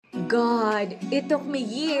God, it took me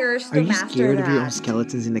years Are to you master scared of your own that.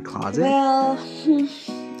 skeletons in the closet? Well,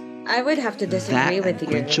 I would have to disagree That with you.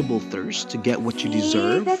 unquenchable thirst to get what you See,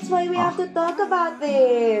 deserve? that's why we have Ah, to talk about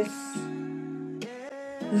this.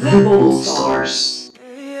 The Bold Stars.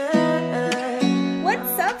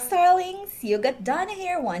 What's up, Starlings? You got Donna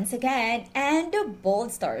here once again, and the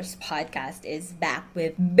Bold Stars podcast is back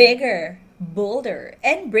with bigger, bolder,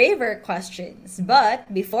 and braver questions. But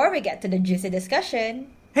before we get to the juicy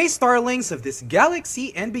discussion, Hey, Starlings of this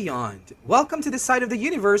galaxy and beyond. Welcome to the side of the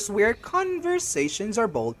universe where conversations are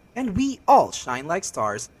bold and we all shine like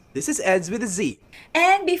stars. This is Eds with a Z.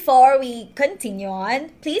 and before we continue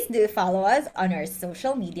on, please do follow us on our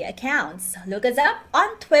social media accounts. Look us up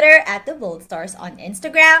on Twitter at The Bold Stars, on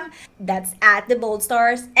Instagram, that's at The Bold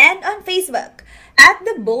Stars, and on Facebook at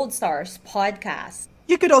The Bold Stars Podcast.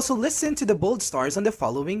 You could also listen to the Bold Stars on the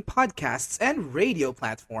following podcasts and radio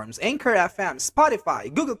platforms: Anchor FM,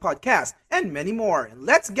 Spotify, Google Podcasts, and many more.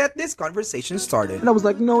 Let's get this conversation started. and I was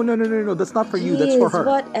like, no, that's not for you, that's for Jeez, her.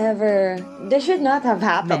 whatever. This should not have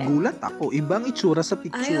happened. Nagulat ako, ibang itsura sa I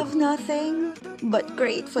picture. have nothing but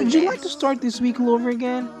gratefulness. Would you like to start this week all over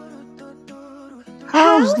again?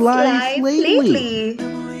 How's life lately?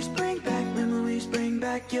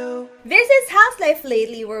 This is House Life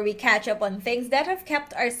Lately, where we catch up on things that have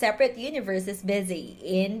kept our separate universes busy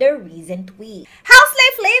in the recent week. House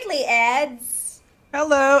Life Lately, Eds!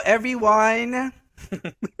 Hello, everyone!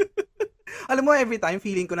 Alam mo, every time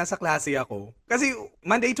feeling ko nasa klase ako. Kasi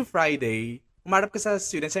Monday to Friday, umarap ko sa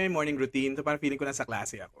students sa may morning routine, so parang feeling ko nasa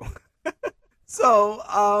klase ako. So,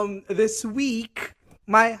 this week,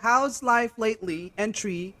 my How's Life Lately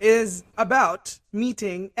entry is about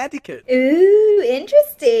meeting etiquette. Ooh,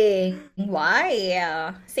 interesting.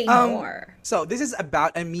 Why? Say more. So, this is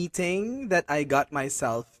about a meeting that I got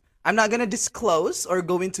myself. I'm not gonna disclose or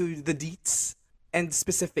go into the deets and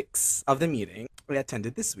specifics of the meeting I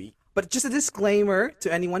attended this week. But just a disclaimer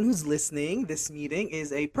to anyone who's listening, this meeting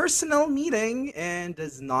is a personal meeting and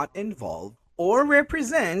does not involve or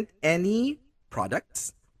represent any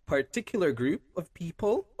products, particular group of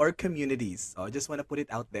people, or communities. So I just want to put it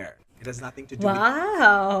out there. It has nothing to do with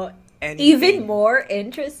Wow. anything. Even more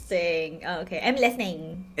interesting. Okay, I'm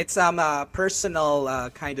listening. It's a personal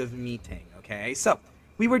kind of meeting, okay? So,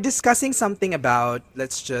 we were discussing something about,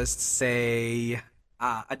 let's just say,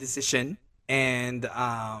 a decision and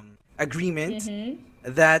agreement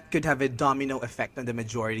that could have a domino effect on the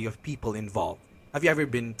majority of people involved. Have you ever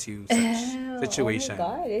been to such situation? Oh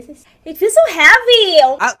my god, it feels so heavy.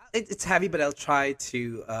 It's heavy, but I'll try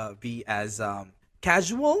to be as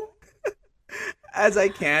casual as I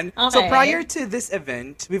can. So Okay. prior to this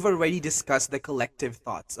event, we've already discussed the collective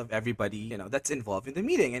thoughts of everybody, that's involved in the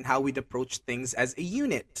meeting and how we'd approach things as a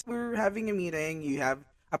unit. We're having a meeting, you have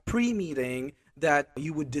a pre-meeting that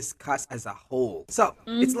you would discuss as a whole. So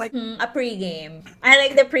it's like A pregame. I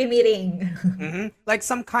like the pre-meeting. like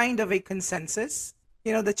some kind of a consensus,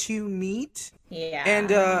 that you meet. Yeah.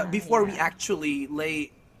 And before we yeah. actually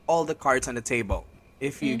lay all the cards on the table,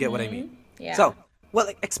 if you get what I mean. Yeah. So,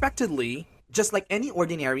 expectedly, just like any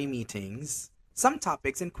ordinary meetings, some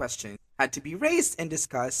topics and questions had to be raised and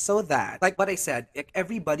discussed so that, like what I said,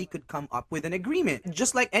 everybody could come up with an agreement.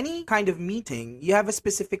 Just like any kind of meeting, you have a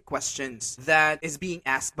specific questions that is being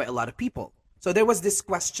asked by a lot of people. So there was this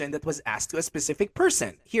question that was asked to a specific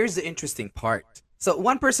person. Here's the interesting part. So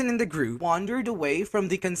one person in the group wandered away from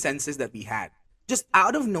the consensus that we had. Just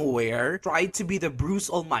out of nowhere, tried to be the Bruce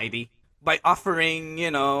Almighty by offering,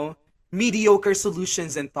 mediocre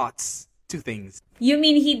solutions and thoughts to things. You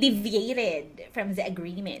mean he deviated from the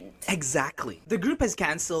agreement? Exactly. The group has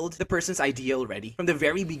canceled the person's idea already from the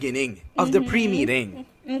very beginning of the pre-meeting.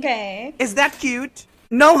 Okay. Is that cute?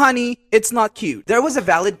 No, honey, it's not cute. There was a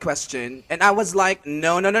valid question, and I was like,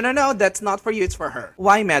 no, that's not for you, it's for her.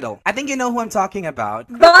 Why meddle? I think you know who I'm talking about.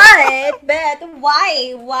 But why?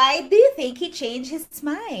 Why do you think he changed his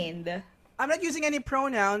mind? I'm not using any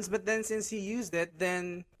pronouns, but then since he used it,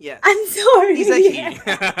 then yes. I'm sorry. He's a he.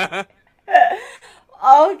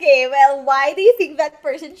 Okay, well, why do you think that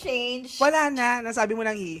person changed? Wala na, nasabi mo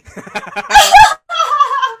lang he. Kaya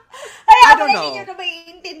I don't know. Hindi nyo na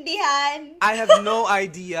maiintindihan. I have no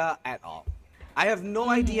idea at all. I have no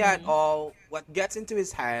idea at all what gets into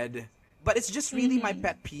his head. But it's just really my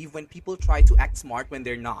pet peeve when people try to act smart when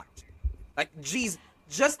they're not. Like, geez,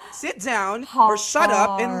 just sit down or shut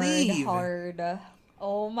up and leave. Hard.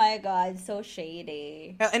 Oh my god, so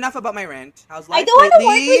shady. Enough about my rant. How's I life don't wanna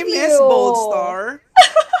work lately, with Miss you. Bold Star?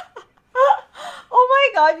 Oh my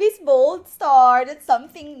god, Miss Bold Star, that's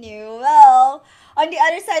something new. Well, on the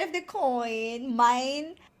other side of the coin,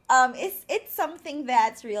 mine it's something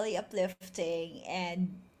that's really uplifting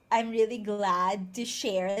and I'm really glad to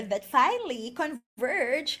share that finally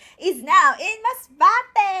Converge is now in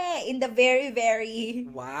Masbate, in the very, very,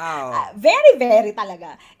 Wow. very, very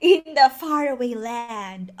talaga, in the faraway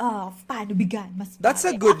land of Panubigan, That's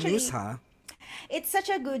a Masbate. good news, Actually, huh? it's such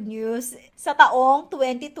a good news. Sa taong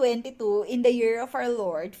 2022, in the year of our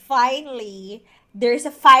Lord, finally, there's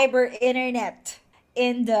a fiber internet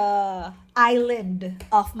in the island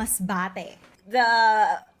of Masbate. The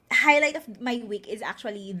highlight of my week is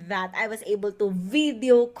actually that I was able to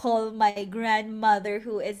video call my grandmother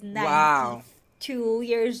who is Wow. 92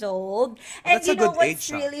 years old. Oh, And that's a you know good what's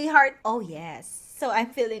age, huh? really hard? Oh, yes. So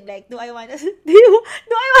I'm feeling like, do I want to, do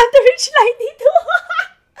I want to reach 92?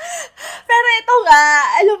 Pero ito nga,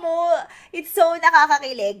 alam mo, it's so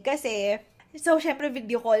nakakakilig kasi, so syempre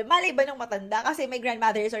video call, malay ba nung matanda kasi my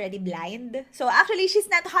grandmother is already blind. So actually, she's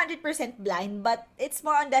not 100% blind, but it's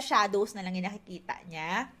more on the shadows na lang yung nakikita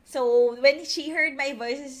niya. So when she heard my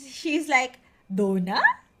voice, she's like, Donna?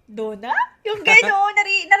 Donna? Yung gano'n,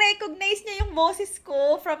 na-recognize niya yung boses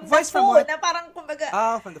ko from the Voice from phone, what? na parang kumbaga,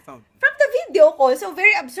 Oh, from the phone. from the video call. So,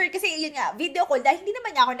 very absurd kasi yun nga, video call, dahil hindi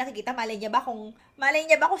naman niya ako nakikita, malay niya ba kung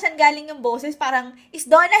saan galing yung boses, parang, is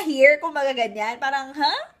Donna here? Kung magaganyan, parang,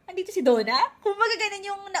 ha? Andito si Donna? Kung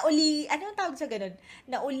magaganyan yung ano yung tawag sa ganun?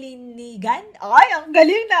 Naulinigan? Ay, ang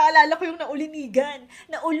galing, naalala ko yung naulinigan.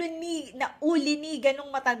 Naulinigan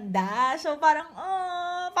ng matanda. So, parang,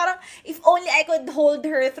 if only I could hold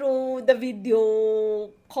her through the video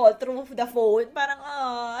call, through the phone, parang,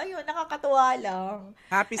 ayun, nakakatuwa lang.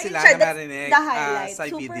 Happy Ayun sila siya, na that's narinig the highlight. sa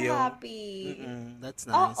Super video. happy. That's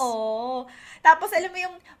nice. Oo. Tapos, alam mo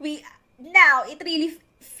yung, now, it really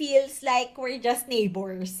feels like we're just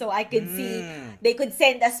neighbors. So, I could see, they could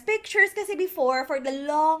send us pictures kasi before, for the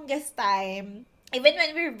longest time, even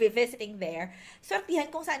when we were visiting there,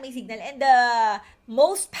 sortihan kung saan may signal. And the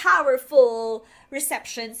most powerful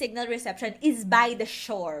signal reception, is by the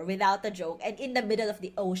shore, without a joke, and in the middle of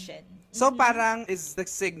the ocean. So parang is the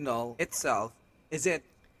signal itself, is it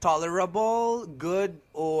tolerable, good,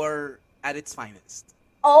 or at its finest?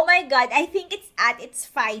 Oh my God, I think it's at its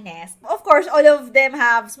finest. Of course, all of them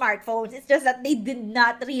have smartphones. It's just that they did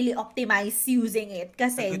not really optimize using it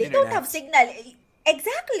kasi A good they don't internet. have signal.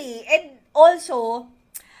 Exactly. And also,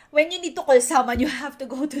 when you need to call someone, you have to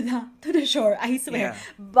go to the shore, I swear, Yeah.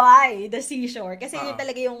 by the seashore. Kasi yun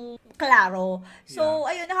talaga yung klaro. So,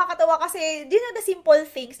 ayun, nakakatawa kasi, do you know the simple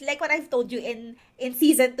things, like what I've told you in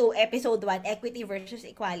season 2, episode 1, equity versus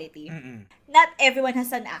equality. Not everyone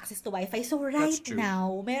has an access to Wi-Fi. So, right true.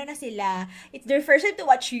 now, meron na sila. It's their first time to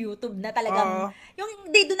watch YouTube na talagang,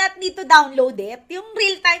 yung they do not need to download it. Yung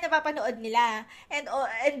real time na papanood nila. And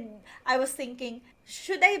I was thinking,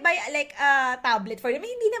 should I buy like a tablet for them?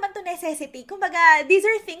 Hindi naman to necessity. Kumbaga, these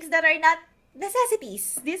are things that are not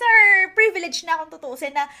necessities. These are privilege na kung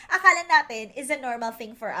tutuusin na akala natin is a normal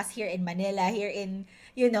thing for us here in Manila, here in,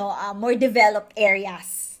 more developed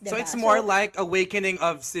areas. So Diba? it's more like awakening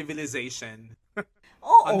of civilization.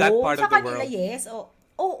 Oo, on that part sa of the kanila, world. yes.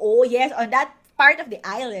 Oo, yes, on that part of the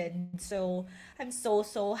island. So, I'm so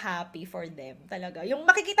happy for them. Talaga. Yung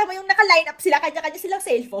makikita mo yung naka-line up sila, kanya-kanya silang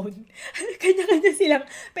cellphone. Kanya-kanya silang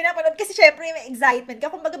pinapanood. Kasi syempre, may excitement ka.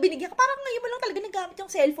 Kung baga binigyan ka, parang ngayon mo lang talaga nagamit yung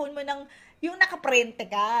cellphone mo ng, yung nakaprente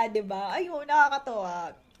ka, diba? Ayun,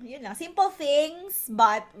 nakakatawa. Yun lang. Simple things,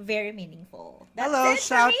 but very meaningful. That's Hello, it for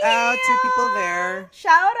shout me. out to people there.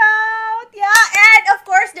 Shout out! Yeah, and of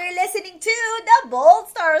course, they're listening to the Bold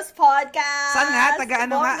Stars podcast. Saan nga? Taga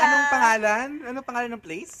ano nga? Bongga. Anong pangalan? Anong pangalan ng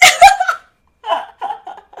place?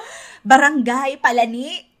 Barangay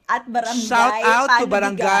Palani at Barangay Shout out to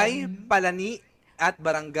Panubigan. Barangay Palani at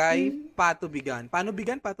Barangay Patubigan.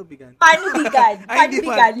 Patubigan? Panubigan. Ay, hindi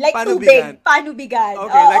Panubigan. pa. Like Panubigan. tubig. Panubigan.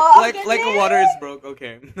 Okay, Oo, like galing. water is broke.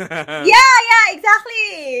 Okay. Yeah,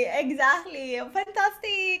 exactly.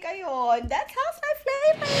 Fantastic. Ayun. That's how's my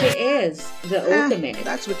flavor. She is the ultimate.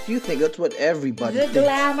 That's what you think. That's what everybody The thinks.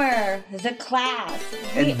 glamour, the class,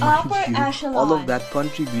 the And upper mind you, echelon. all of that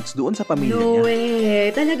contributes doon sa pamilya No niya.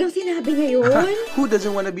 way. Talagang sinabi niya yun? Who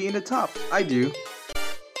doesn't want to be in the top? I do.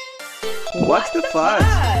 What's the fuzz?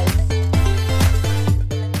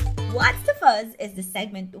 What's the Fuzz is the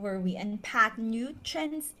segment where we unpack new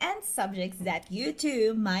trends and subjects that you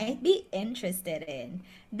too might be interested in.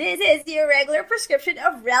 This is your regular prescription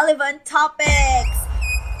of relevant topics.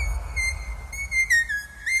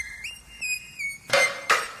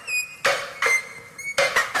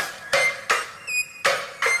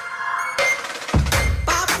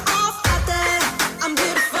 Pop off out there, I'm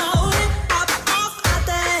beautiful. Pop off out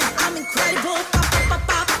there, I'm incredible.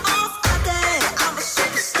 Pop off out there, I'm a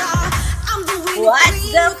superstar. I'm the winning What's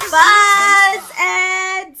queen the with Fuzz,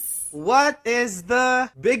 Eds? What's what is the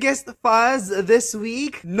biggest fuzz this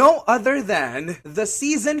week? No other than the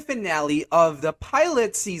season finale of the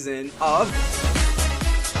pilot season of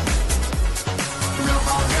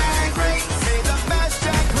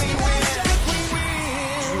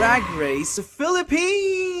Drag Race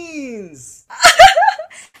Philippines!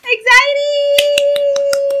 Exciting!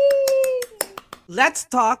 Let's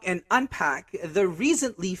talk and unpack the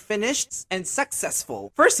recently finished and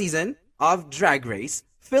successful first season of Drag Race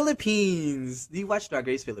Philippines. Do you watch Drag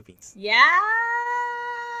Race Philippines? Yes!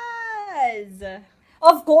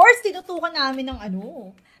 Of course, tinutukan namin ng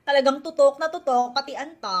talagang tutok na tutok, pati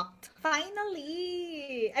untucked.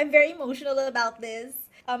 Finally! I'm very emotional about this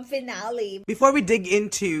finale. Before we dig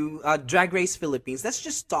into Drag Race Philippines, let's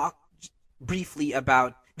just talk briefly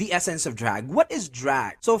about the essence of drag. What is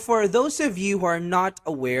drag? So for those of you who are not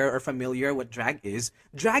aware or familiar what drag is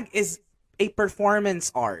a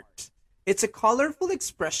performance art. It's a colorful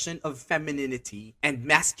expression of femininity and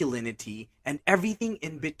masculinity and everything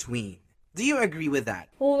in between. Do you agree with that?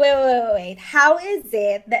 Wait. How is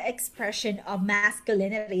it the expression of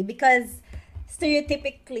masculinity? Because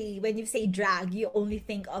stereotypically, when you say drag, you only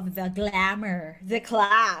think of the glamour, the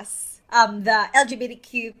class, the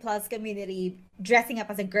LGBTQ plus community dressing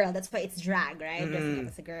up as a girl. That's why it's drag, right? Dressing up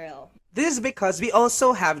as a girl. This is because we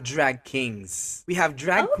also have drag kings. We have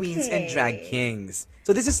drag queens and drag kings.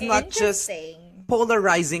 So this is not just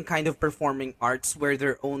polarizing kind of performing arts where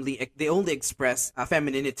they only express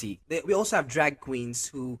femininity. We also have drag queens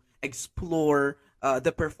who explore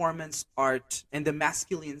the performance art and the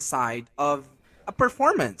masculine side of a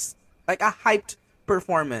performance, like a hyped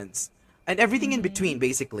performance, and everything in between,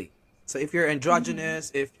 basically. So if you're androgynous,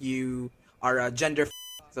 if you are a gender,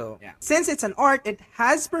 so yeah. Since it's an art, it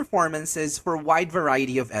has performances for a wide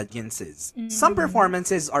variety of audiences. Some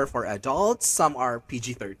performances are for adults, some are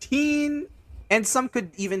PG-13, and some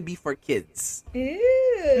could even be for kids.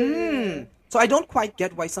 So I don't quite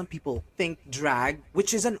get why some people think drag,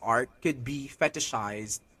 which is an art, could be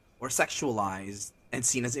fetishized or sexualized and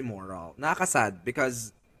seen as immoral. Nakakasad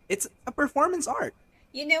because it's a performance art.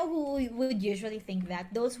 You know who would usually think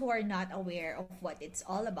that? Those who are not aware of what it's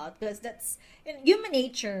all about. Because that's in human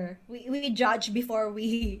nature. We judge before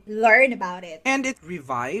we learn about it. And it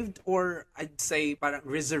revived, or I'd say parang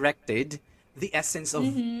resurrected, the essence of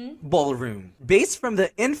ballroom. Based from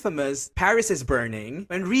the infamous Paris is Burning,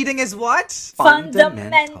 when reading is what?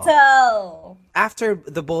 Fundamental! After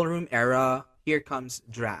the ballroom era, here comes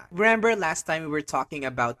drag. Remember last time we were talking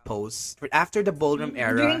about pose? After the ballroom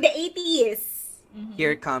era, during the 80s.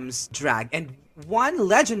 Here comes drag. And one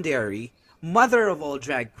legendary mother of all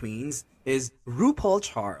drag queens is Rupaul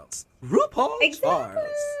Charles. RuPaul Charles.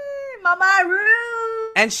 Mama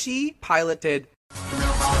Ru! And she piloted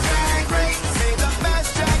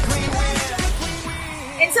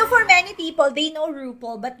And so for many people, they know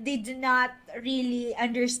RuPaul, but they do not really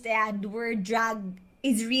understand where drag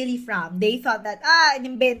is really from. They thought that,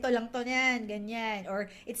 inimbento lang to niyan, ganyan. Or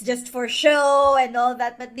it's just for show and all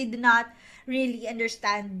that, but they do not really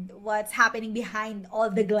understand what's happening behind all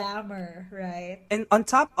the glamour, right? And on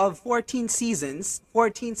top of 14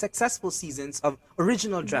 successful seasons of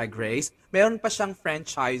original Drag Race, meron pa siyang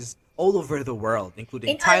franchise all over the world,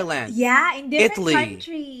 including Thailand, in different Italy,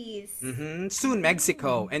 countries. Soon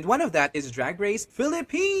Mexico, and one of that is Drag Race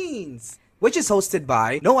Philippines, which is hosted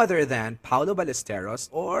by no other than Paolo Ballesteros,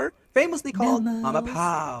 or famously called Mama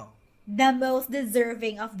Pao. The most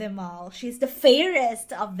deserving of them all. She's the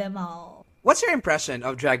fairest of them all. What's your impression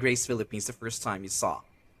of Drag Race Philippines the first time you saw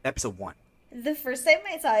episode 1? The first time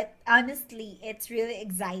I saw it, honestly, it's really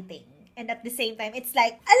exciting. And at the same time, it's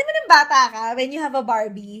like, alam mo ng bata ka, when you have a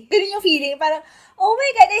Barbie, ganun yung feeling, parang, oh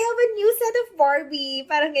my God, I have a new set of Barbie.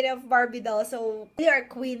 Parang ganun of Barbie doll. So, they are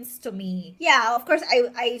queens to me. Yeah, of course,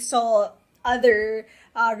 I saw other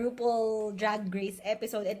RuPaul Drag Race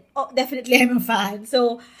episode, and definitely I'm a fan.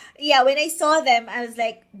 So yeah, when I saw them, I was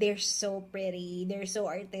like, they're so pretty, they're so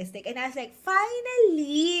artistic, and I was like,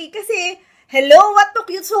 finally, kasi hello, what took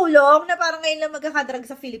you so long na parang ngayon lang magkakadrag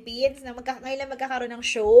sa Philippines, na ngayon lang magkakaroon ng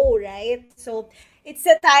show, right? So it's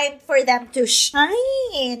a time for them to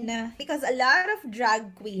shine, because a lot of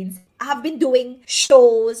drag queens have been doing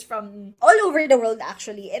shows from all over the world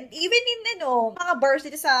actually, and even in mga bars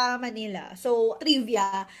dito sa Manila. So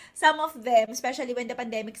trivia, some of them, especially when the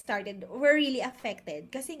pandemic started, were really affected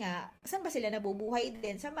kasi nga saan ba sila nabubuhay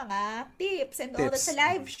din sa mga tips and all that sa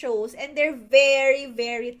live shows, and they're very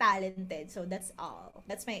very talented. So that's all.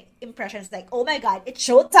 That's my impressions, like, oh my God, it's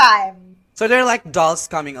showtime. So they're like dolls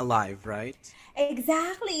coming alive, right?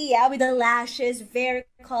 Exactly, yeah, with the lashes, very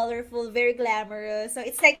colorful, very glamorous. So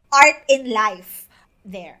it's like art in life.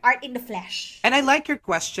 there. Art in the flesh. And I like your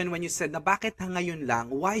question when you said na bakit ngayon lang?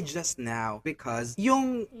 Why just now? Because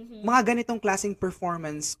yung mga ganitong klaseng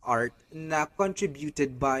performance art na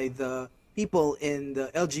contributed by the people in the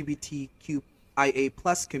LGBTQIA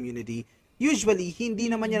plus community, usually, hindi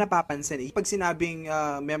naman niya napapansin. Pag sinabing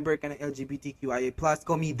member ka ng LGBTQIA+,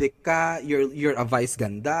 comedic ka, you're a vice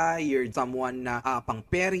ganda, you're someone na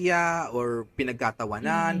pangperya or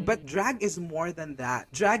pinagkatawanan. But drag is more than that.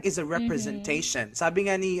 Drag is a representation. Sabi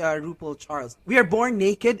nga ni Rupaul Charles, we are born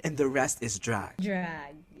naked and the rest is drag.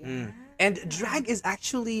 Drag. Yeah. And drag is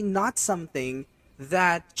actually not something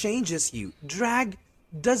that changes you. Drag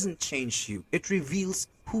doesn't change you. It reveals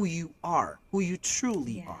who you are, who you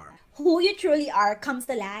truly are. Who you truly are comes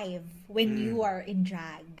alive when you are in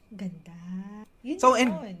drag. Ganda. Yun So in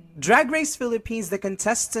yun. Drag Race Philippines, the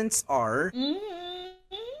contestants are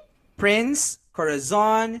Prince,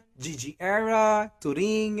 Corazon, Gigi Era,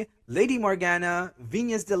 Turing, Lady Morgana,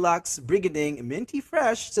 Venus Deluxe, Brigading, Minty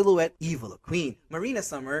Fresh, Xilhouete, Evil Queen, Marina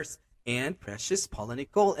Summers, and Precious Paula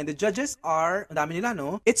Nicole. And the judges are, ang dami nila,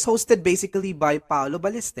 no? It's hosted basically by Paolo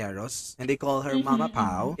Ballesteros, and they call her Mama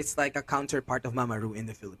Pao. It's like a counterpart of Mama Ru in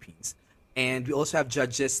the Philippines. And we also have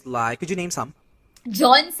judges like, could you name some?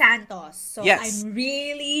 John Santos. So Yes. I'm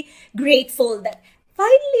really grateful that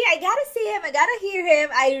finally I gotta see him. I gotta hear him.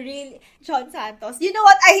 John Santos. You know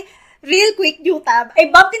what? Real quick, new tab. I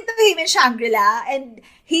bumped into him in Shangri-La and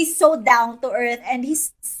he's so down to earth and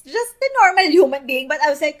he's just a normal human being. But I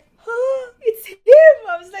was like, it's him.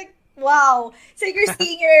 I was like, wow. So you're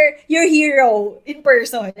seeing your hero in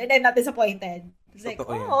person and I'm not disappointed. It's like,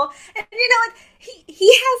 Totoo yan. oh. And you know what? He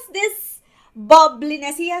has this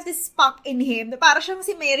bubbliness. He has this spunk in him. Na para siyang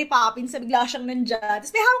si Mary Poppins na bigla siyang nandyan.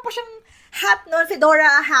 Tapos may hawak pa siyang hat nun,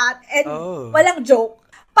 fedora hat, and walang joke.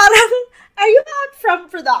 Parang, are you out from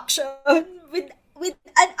production with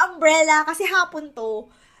an umbrella? Kasi hapon to.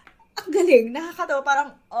 Ang galing. Nakakatawa. Parang,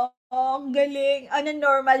 ang galing. On a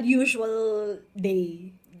normal, usual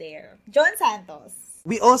day there. John Santos.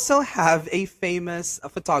 We also have a famous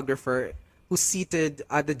photographer who's seated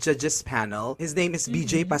at the judges panel. His name is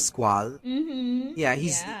BJ Pascual. Yeah,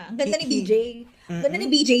 he's... Yeah. Ang ganda ni BJ. Ang ganda ni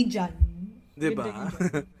BJ John.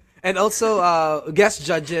 Diba? And also, guest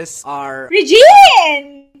judges are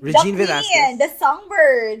Regine Regine the Queen, Velasquez. the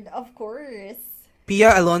Songbird, of course.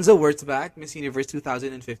 Pia Alonso Wurtzbach, Miss Universe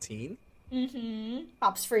 2015.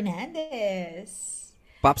 Pops Fernandez.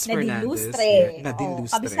 Pops Nadine Fernandez. Lustre. Yeah, Nadine Oh,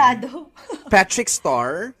 Lustre. kabisado. Patrick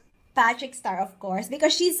Starr. Patrick Star, of course,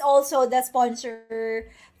 because she's also the sponsor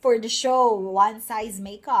for the show, One Size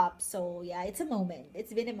Makeup. So, yeah, it's a moment.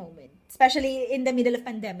 It's been a moment. Especially in the middle of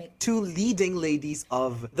pandemic. Two leading ladies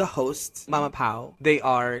of the host, Mama Pao. They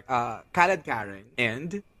are Kalad Karen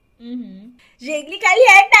and Jiggly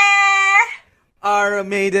Caliente! our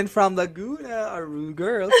maiden from Laguna, our rude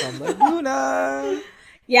girl from Laguna.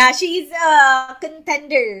 Yeah, she's a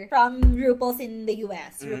contender from RuPaul's in the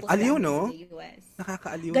US. RuPaul's Aliw, Drag Race no? in the US.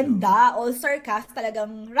 Nakakaaliw. Ganda. All-star cast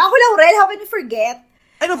talagang. Rahul Laurel, how can we forget?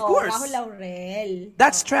 And of course, Rahul Laurel.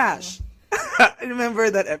 that's trash. I remember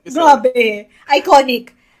that episode. Grabe. Iconic.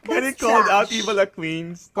 When That's it called out trash. Evil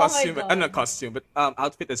Queen's costume, God. not costume, but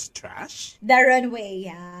outfit as trash. The runway,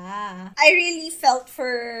 yeah. I really felt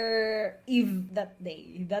for Eve that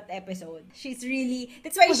day, that episode. She's really,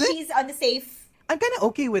 that's why Was it? she's on the safe. I'm kind of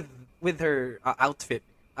okay with her outfit.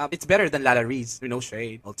 It's better than Lala Reese. No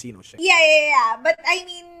shade. LT, no shade. Yeah. But I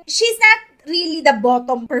mean, she's not really the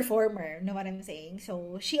bottom performer, know what I'm saying?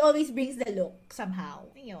 So, she always brings the look somehow.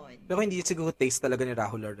 Yun. Pero hindi siguro taste talaga ni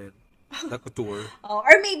Rahul Laurel. The couture. Oh,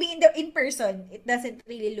 or maybe in person, it doesn't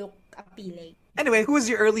really look appealing. Anyway, who was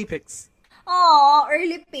your early picks? Oh,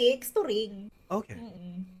 early picks, Turing. Okay.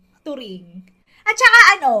 Turing. At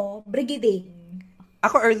saka Brigading.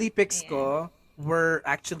 Ako early picks ko were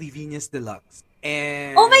actually Venus Deluxe.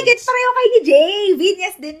 And Oh my God, pareho kay ni Jay.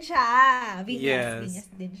 Venus din siya. Yes. Venus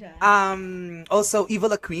din siya. Also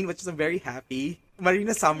Evil Queen, which is I'm very happy.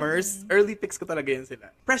 Marina Summers, early picks ko talaga yun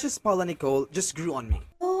sila. Precious Paula Nicole just grew on me.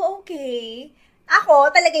 Oh, okay.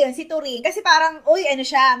 Ako, talaga yun, si Turing. Kasi parang,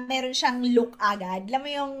 meron siyang look agad. Alam mo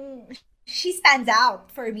yung, she stands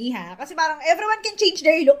out for me, ha? Kasi parang, everyone can change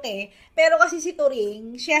their look, eh. Pero kasi si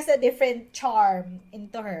Turing, she has a different charm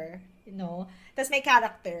into her, you know? Tapos may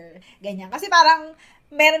character, ganyan. Kasi parang,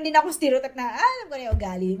 meron din akong stereotype na, alam ko na yung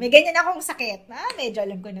ugali. May ganyan akong sakit, medyo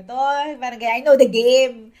alam ko na to. Parang ganyan, I know the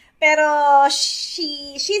game. Pero,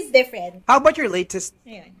 she's different. How about your latest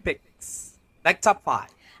Ayun. picks? Like top 5?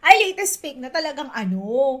 Ay, latest pick na talagang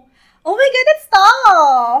Oh my God, that's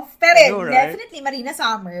tough! Pero I know, right? definitely Marina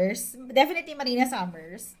Summers.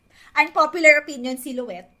 Unpopular opinion,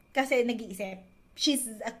 Xilhouete. Kasi nag-iisip. She's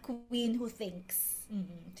a queen who thinks.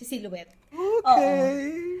 Si Xilhouete.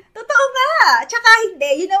 Okay. Totoo nga. Tsaka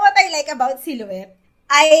hindi. You know what I like about Xilhouete?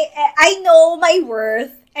 I know my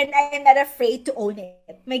worth and I am not afraid to own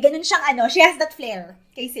it. May ganun siyang she has that flair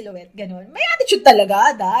kay Xilhouete. Ganun. May attitude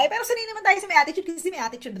talaga, Day. Pero sanay naman tayo sa may attitude kasi may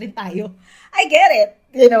attitude rin tayo. I get it.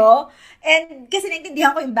 You know? And kasi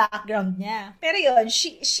naintindihan ko yung background niya. Pero yun,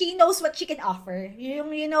 she knows what she can offer. Yung,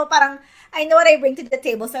 parang, I know what I bring to the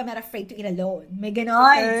table so I'm not afraid to eat alone. May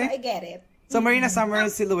ganon. Okay. So I get it. So Marina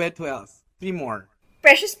Summers, Xilhouete, who else? 3 more.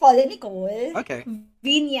 Precious Paula Nicole. Okay.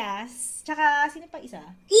 Vinyas. Tsaka, sino pa isa?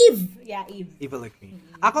 Eve. Yeah, Eve. Evil like Queen.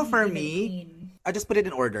 Ako for Evil me, Queen. I just put it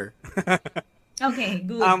in order. Okay,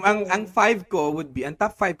 good. Ang 5 ko would be, ang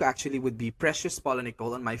top 5 ko actually would be Precious Paula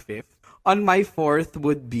Nicole on my 5th. On my 4th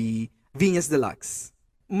would be Venus Deluxe.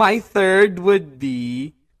 My third would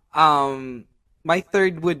be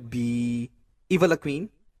Evil La Queen.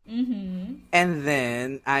 Mm-hmm. And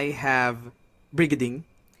then I have Brigading.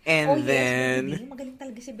 And then Brigading. Magaling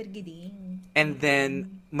talaga si Brigading. And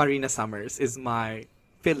then Marina Summers is my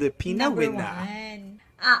Filipina Number winner. 1.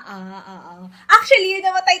 Actually, you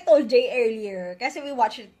know what I told Jay earlier? Kasi we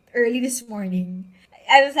watched it early this morning.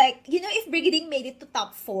 I was like, if Brigading made it to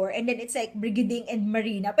top 4 and then it's like Brigading and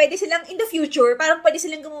Marina, pwede silang, in the future, parang pwede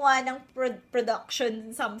silang gumawa ng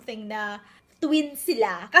production something na twin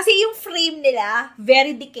sila. Kasi yung frame nila,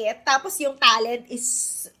 very dikit. Tapos yung talent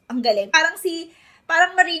is ang galing.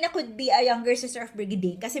 Parang Marina could be a younger sister of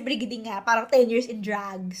Brigading. Kasi Brigading nga, parang 10 years in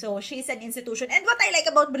drag. So, she's an institution. And what I like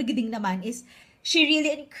about Brigading naman is, she really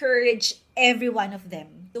encouraged every one of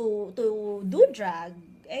them to do drag.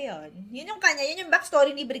 Ayun. Yun yung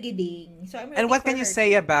backstory ni Brigading. So, I'm And what can you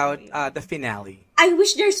say about the finale? I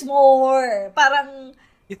wish there's more. Parang,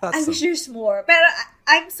 You thought I so? wish there's more. Pero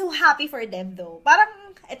I'm so happy for them though.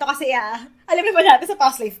 Parang, ito kasi alam naman natin sa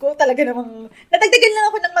past life ko, talaga namang, nadagdagan lang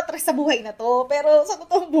ako ng matres sa buhay na to. Pero sa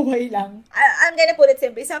totoong buhay lang. I'm gonna put it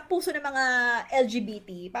simply, sa puso ng mga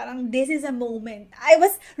LGBT, parang this is a moment. I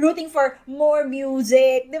was rooting for more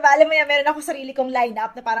music. Diba? Alam mo yan, meron ako sarili kong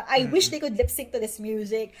lineup na parang, I wish they could lip sync to this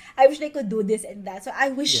music. I wish they could do this and that. So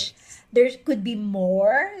I wish there could be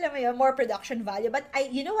more, alam mo yun, more production value. But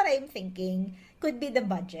you know what I'm thinking? Could be the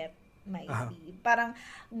budget. Might be. Parang,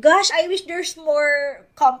 gosh, I wish there's more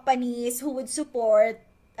companies who would support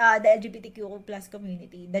the LGBTQ plus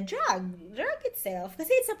community. The drag itself. Kasi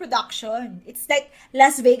it's a production. It's like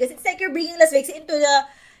Las Vegas. It's like you're bringing Las Vegas into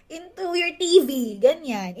your TV.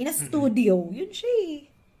 Ganyan. In a studio. Yun siya eh.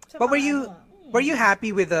 But were you happy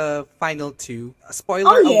with the final 2?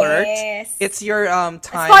 Spoiler alert. Yes. It's your time.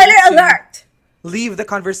 Spoiler to alert! Leave the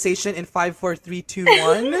conversation in 5, 4, 3, 2,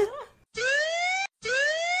 1.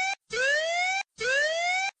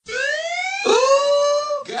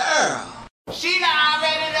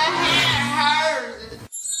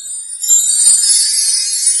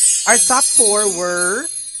 Our top 4 were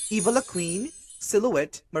Evil La Queen,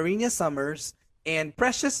 Xilhouete, Marina Summers, and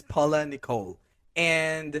Precious Paula Nicole.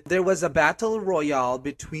 And there was a battle royale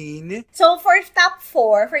between... So for top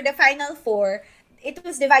 4, for the final 4, it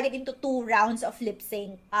was divided into 2 rounds of lip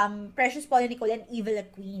sync. Precious Paula Nicole and Evil La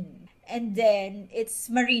Queen. And then it's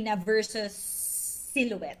Marina versus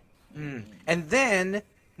Xilhouete. And then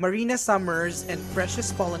Marina Summers and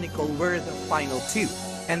Precious Paula Nicole were the final 2.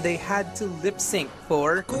 And they had to lip sync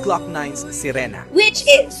for Glock 9's Sirena. Which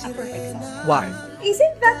is a perfect song. Why?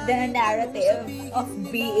 Isn't that the narrative of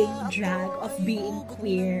being drag, of being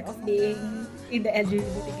queer, of being in the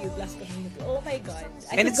LGBTQ plus community? Oh my God.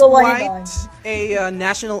 And it's quite a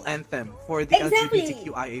national anthem for the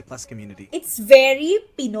LGBTQIA plus community. It's very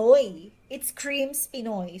Pinoy. It screams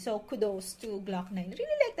Pinoy. So kudos to Glock 9.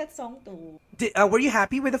 Really like that song too. Were you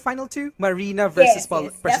happy with the final 2? Marina versus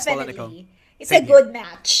Precious Paula definitely. Nicole? It's Same a here. good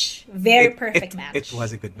match. Very perfect match. It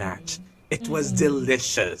was a good match. It was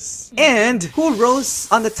delicious. And who rose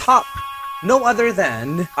on the top? No other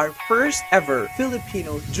than our first ever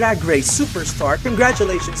Filipino Drag Race superstar.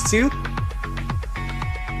 Congratulations to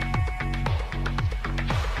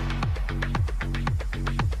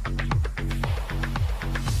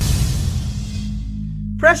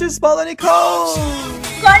Precious Paula Nicole!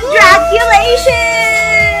 Congratulations!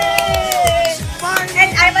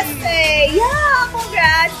 And I must say,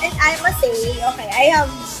 congrats. And I must say, okay,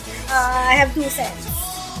 I have 2 cents.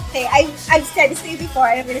 Okay, I've said this to you before,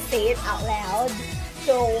 and I'm gonna say it out loud.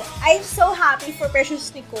 So, I'm so happy for Precious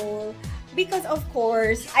Nicole because, of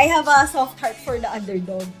course, I have a soft heart for the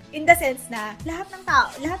underdog. In the sense na, lahat ng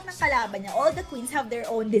kalaban niya, all the queens have their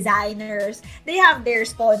own designers, they have their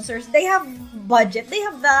sponsors, they have budget, they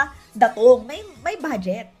have the datong, may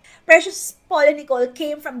budget. Precious Paula Nicole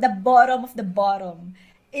came from the bottom of the bottom.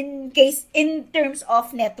 in terms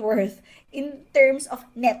of net worth, in terms of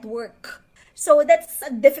network. So that's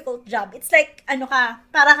a difficult job. It's like ano ka,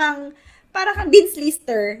 para kang Dean's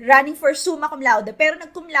Lister running for summa cum laude, pero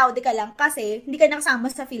nag-cum laude ka lang kasi hindi ka nakasama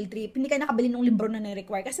sa field trip, hindi ka nakabili ng libro na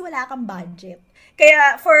ni-require kasi wala kang budget.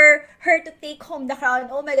 Kaya for her to take home the crown,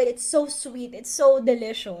 oh my God, it's so sweet, it's so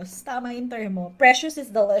delicious. Tama yung term mo. Precious is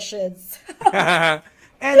delicious.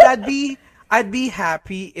 And I'd be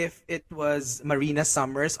happy if it was Marina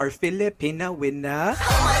Summers or Filipina Winna.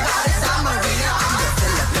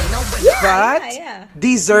 But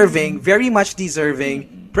deserving, very much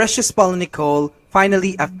deserving. Precious Paula Nicole,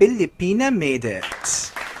 finally a Filipina made it.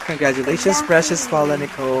 Congratulations, Exactly. Precious Paula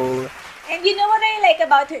Nicole. And you know what I like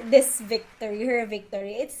about her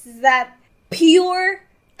victory? It's that pure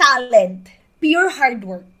talent, pure hard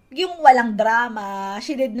work. Yung walang drama,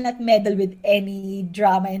 she did not meddle with any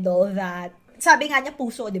drama and all that. Sabi nga niya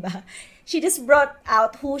puso, di ba? She just brought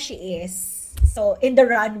out who she is. So, in the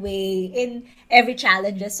runway, in every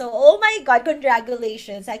challenge. So, oh my God,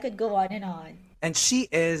 congratulations. I could go on and on. And she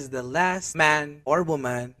is the last man or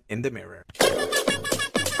woman in the mirror.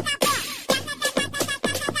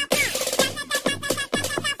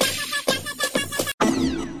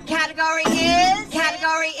 Category is.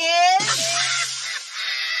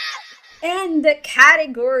 And the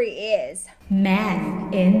category is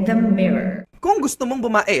Man in the Mirror. Kung gusto mong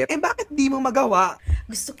bumait, bakit di mo magawa?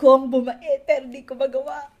 Gusto kong bumait pero di ko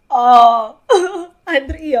magawa. Oh,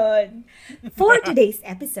 ano yun? For today's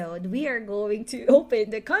episode, we are going to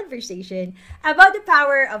open the conversation about the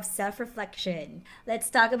power of self-reflection.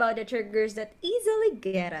 Let's talk about the triggers that easily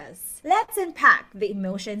get us. Let's unpack the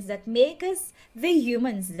emotions that make us the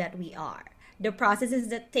humans that we are. The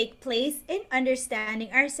processes that take place in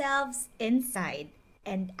understanding ourselves inside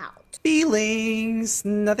and out. Feelings,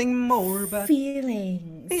 nothing more but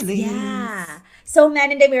Feelings. Feelings. Yeah. So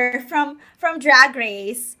Man in the Mirror from Drag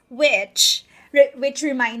Race, which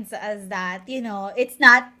reminds us that, you know, it's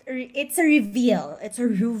a reveal. It's a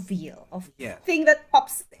reveal of Yeah. thing that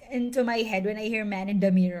pops into my head when I hear Man in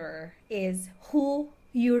the Mirror is who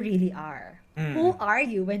you really are. Who are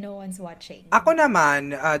you when no one's watching? Ako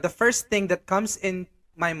naman, the first thing that comes in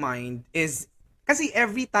my mind is, kasi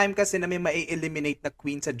every time kasi na may mai-eliminate na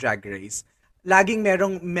queen sa Drag Race, laging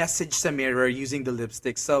merong message sa mirror using the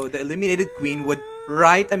lipstick. So the eliminated queen would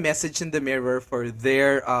write a message in the mirror for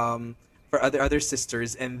their for other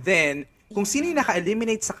sisters, and then kung sino yung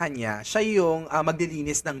naka-eliminate sa kanya, siya yung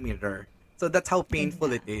maglilinis ng mirror. So that's how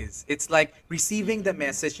painful it is. It's like receiving the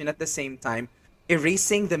message and at the same time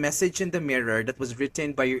erasing the message in the mirror that was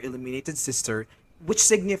written by your eliminated sister, which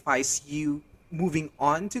signifies you moving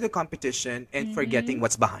on to the competition and forgetting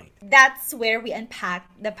what's behind. That's where we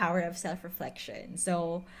unpack the power of self-reflection.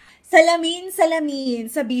 So, salamin,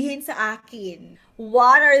 sabihin sa akin,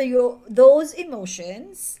 what are those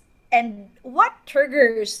emotions and what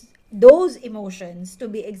triggers those emotions to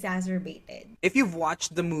be exacerbated? If you've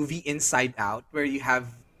watched the movie Inside Out, where you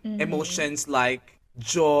have emotions like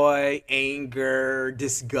joy, anger,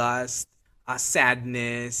 disgust,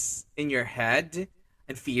 sadness in your head,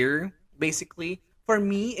 and fear, basically. For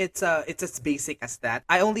me, it's as basic as that.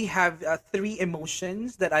 I only have 3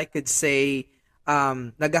 emotions that I could say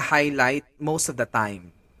nag-highlight most of the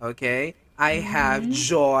time. Okay? I have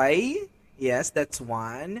joy. Yes, that's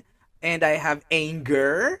one. And I have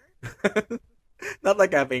anger. Not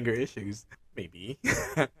like I have anger issues. Maybe.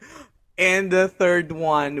 And the third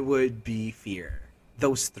one would be fear.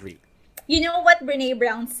 Those 3. You know what Brene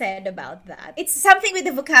Brown said about that? It's something with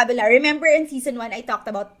the vocabulary. Remember in season 1, I talked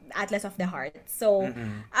about Atlas of the Heart. So,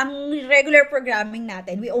 ang regular programming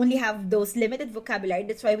natin, we only have those limited vocabulary.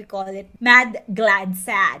 That's why we call it mad, glad,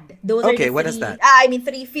 sad. Those are Okay, the what three, is that?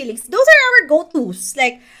 3 feelings. Those are our go-tos.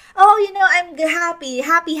 Like, oh, you know, I'm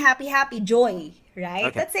happy, joy. Right?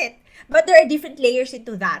 Okay. That's it. But there are different layers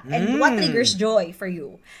into that. And what triggers joy for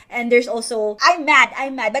you? And there's also, I'm mad.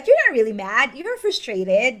 But you're not really mad. You're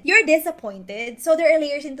frustrated. You're disappointed. So there are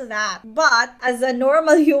layers into that. But as a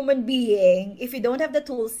normal human being, if you don't have the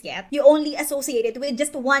tools yet, you only associate it with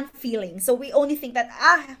just one feeling. So we only think that,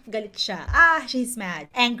 galit siya. She's mad.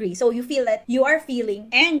 Angry. So you feel that you are feeling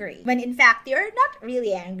angry. When in fact, you're not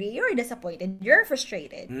really angry. You're disappointed. You're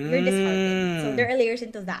frustrated. You're disheartened. So there are layers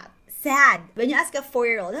into that. Sad. When you ask a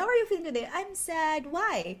 4-year-old, how are you feeling today? I'm sad.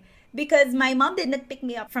 Why? Because my mom did not pick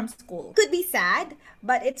me up from school. Could be sad,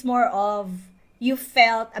 but it's more of you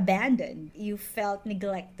felt abandoned. You felt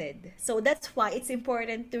neglected. So that's why it's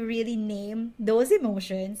important to really name those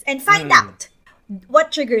emotions and find out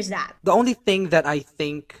what triggers that. The only thing that I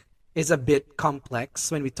think is a bit complex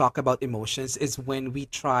when we talk about emotions is when we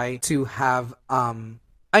try to have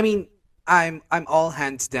I'm all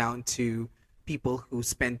hands down to people who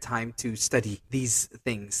spend time to study these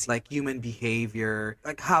things like human behavior,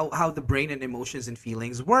 like how the brain and emotions and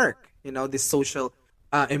feelings work. You know, this social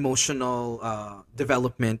emotional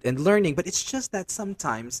development and learning. But it's just that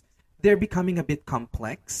sometimes they're becoming a bit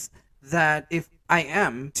complex, that if I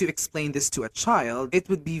am to explain this to a child, it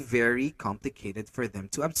would be very complicated for them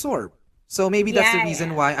to absorb. So maybe that's the Yeah, reason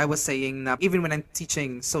yeah. why I was saying that even when I'm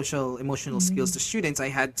teaching social emotional skills to students, I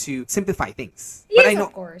had to simplify things. But I Yes, know,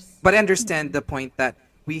 of course. but I understand the point that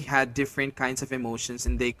we had different kinds of emotions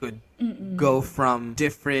and they could go from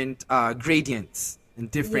different gradients and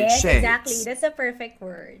different Yes, shades. exactly. That's a perfect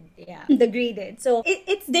word. Yeah. The graded. So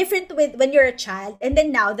it's different with when you're a child, and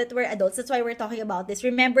then now that we're adults, that's why we're talking about this.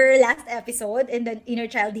 Remember last episode in the inner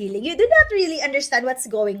child healing, you do not really understand what's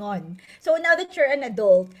going on. So now that you're an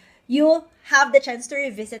adult, you have the chance to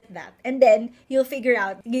revisit that. And then you'll figure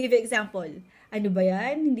out, give you example. Ano ba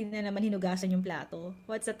yan? Hindi na naman hinugasan yung plato.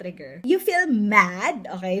 What's the trigger? You feel mad.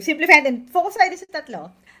 Okay, simplify natin. Focus tayo sa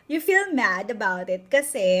tatlo. You feel mad about it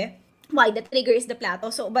kasi why the trigger is the plato.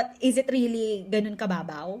 So, but is it really ganun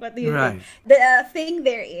kababaw? What do you Right. think? The thing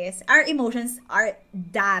there is, our emotions are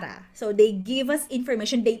data. So, they give us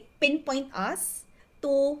information. They pinpoint us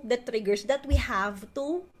to the triggers that we have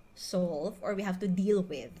to solve or we have to deal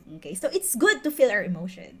with. Okay? So, it's good to feel our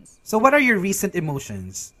emotions. So what are your recent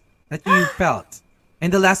emotions that you felt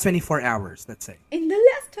in the last 24 hours, let's say? In the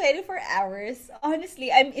last 24 hours,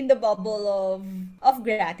 honestly, I'm in the bubble of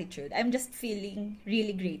gratitude. I'm just feeling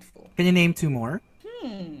really grateful. Can you name two more?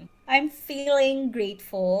 I'm feeling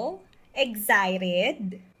grateful,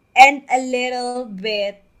 excited, and a little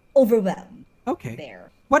bit overwhelmed Okay.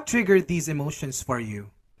 there. What triggered these emotions for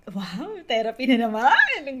you? Wow, therapy na naman.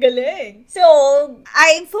 Ang galing. So,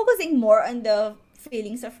 I'm focusing more on the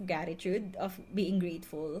feelings of gratitude, of being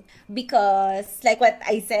grateful. Because, like what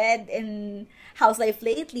I said in House Life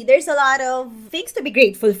lately, there's a lot of things to be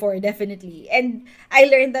grateful for, definitely. And I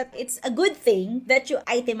learned that it's a good thing that you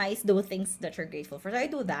itemize those things that you're grateful for. So, I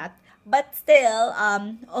do that. But still,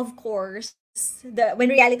 of course, when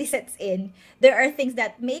reality sets in, there are things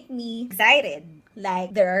that make me excited.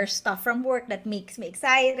 Like, there are stuff from work that makes me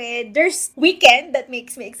excited. There's weekend that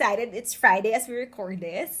makes me excited. It's Friday as we record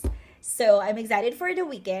this. So, I'm excited for the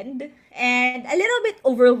weekend and a little bit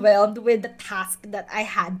overwhelmed with the task that I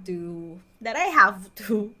have to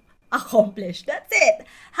accomplish. That's it.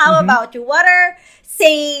 How about you? What are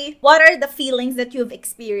the feelings that you've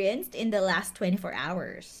experienced in the last 24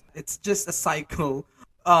 hours? It's just a cycle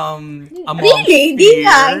among Really? Hindi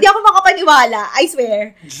nga. fear, Hindi ako makapaniwala. I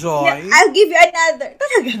swear. joy, I'll give you another.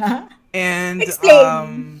 Talaga? and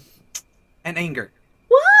Explain. and anger.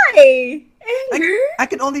 Why? Anger? I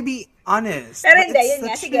can only be honest. Pero but hindi, it's yun the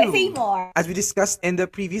nga. Sige, truth. say more. As we discussed in the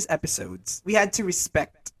previous episodes, we had to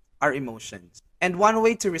respect our emotions. And one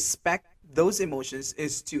way to respect those emotions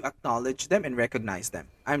is to acknowledge them and recognize them.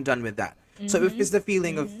 I'm done with that. So if it's the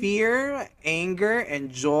feeling of fear, anger, and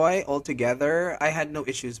joy all together, I had no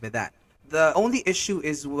issues with that. The only issue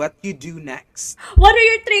is what you do next. What are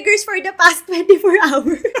your triggers for the past 24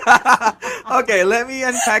 hours? Okay, let me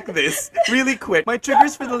unpack this really quick. My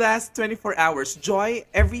triggers for the last 24 hours. Joy,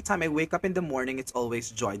 every time I wake up in the morning, it's always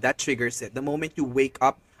joy. That triggers it. The moment you wake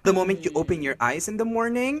up, the moment you open your eyes in the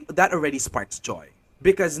morning, that already sparks joy.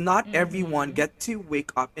 Because not everyone get to wake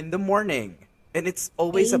up in the morning. And it's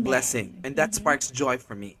always a Amen. blessing. And that sparks joy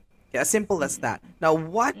for me. Yeah, as simple as that. Now,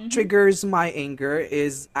 what triggers my anger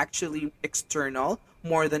is actually external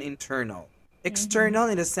more than internal. External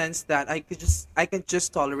in the sense that I can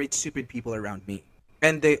just tolerate stupid people around me.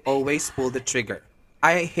 And they always pull the trigger.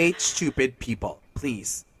 I hate stupid people.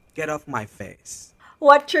 Please, get off my face.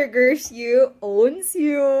 What triggers you owns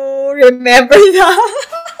you. Remember that?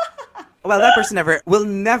 Well, that person will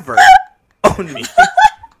never own me.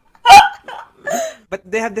 But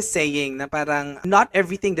they have the saying na parang not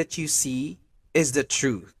everything that you see is the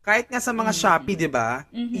truth. Kahit nga sa mga Shopee, 'di ba?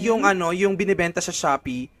 Yung binebenta sa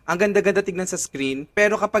Shopee, ang ganda-ganda tignan sa screen,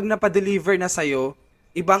 pero kapag napa-deliver na sa'yo,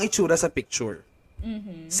 ibang itsura sa picture.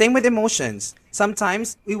 Same with emotions.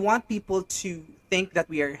 Sometimes we want people to think that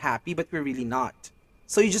we are happy, but we're really not.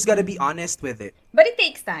 So you just gotta be honest with it. But it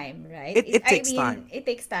takes time, right? It takes time. It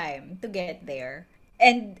takes time to get there.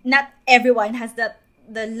 And not everyone has the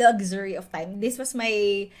luxury of time. This was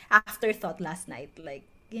my afterthought last night. Like,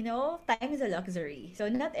 time is a luxury.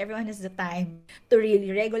 So not everyone has the time to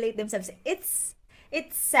really regulate themselves. It's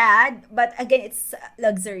sad, but again, it's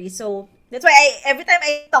luxury. So that's why every time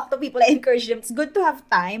I talk to people, I encourage them, it's good to have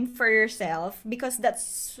time for yourself because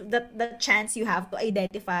that's the chance you have to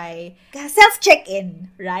identify,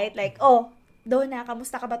 self-check-in, right? Like, Donna,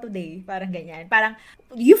 kamusta ka ba today? Parang ganyan. Parang,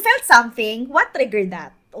 you felt something, what triggered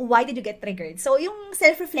that? Why did you get triggered? So, yung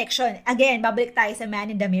self-reflection, again, babalik tayo sa man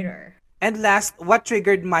in the mirror. And last, what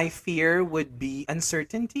triggered my fear would be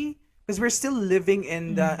uncertainty. Because we're still living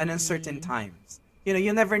in an uncertain times. You know,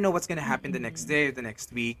 you never know what's gonna happen the next day or the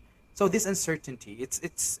next week. So this uncertainty,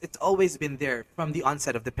 it's always been there from the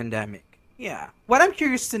onset of the pandemic. Yeah. What I'm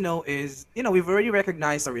curious to know is, you know, we've already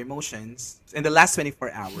recognized our emotions in the last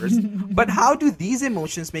 24 hours, but how do these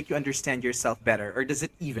emotions make you understand yourself better, or does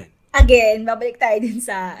it even? Again, babalik tayo din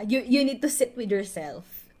sa, you need to sit with yourself.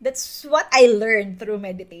 That's what I learned through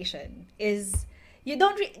meditation, is, you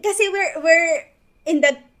don't, kasi we're in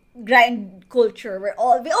the grind culture. We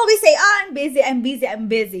always say, I'm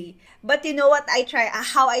busy. But you know what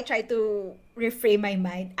how I try to reframe my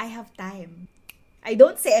mind? I have time. I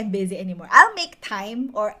don't say I'm busy anymore. I'll make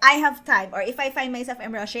time, or I have time. Or if I find myself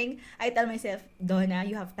I'm rushing, I tell myself, Donna,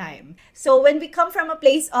 you have time. So when we come from a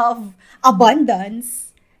place of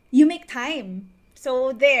abundance, you make time.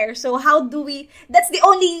 So that's the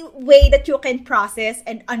only way that you can process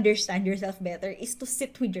and understand yourself better, is to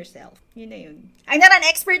sit with yourself. Yun na yun. I'm not an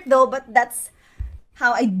expert though, but that's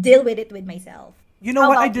how I deal with it with myself. You know How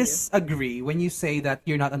what? I about you? disagree when you say that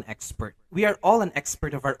you're not an expert. We are all an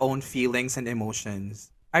expert of our own feelings and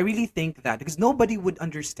emotions. I really think that because nobody would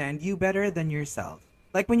understand you better than yourself.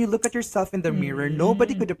 Like when you look at yourself in the mirror,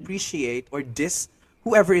 nobody could appreciate or diss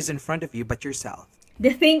whoever is in front of you but yourself.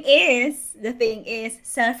 The thing is,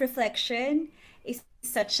 self-reflection is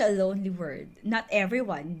such a lonely word. Not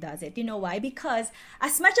everyone does it. You know why? Because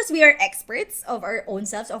as much as we are experts of our own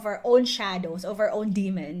selves, of our own shadows, of our own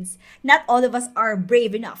demons, not all of us are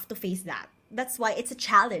brave enough to face that. That's why it's a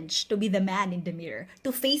challenge to be the man in the mirror,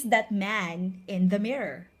 to face that man in the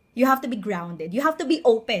mirror. You have to be grounded. You have to be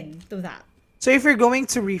open to that. So if you're going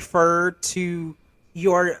to refer to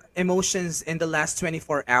your emotions in the last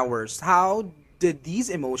 24 hours, how did these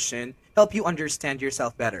emotions help you understand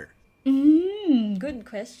yourself better? Good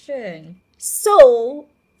question. So,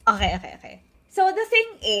 okay. So the thing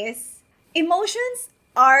is, emotions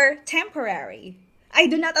are temporary. I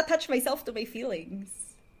do not attach myself to my feelings.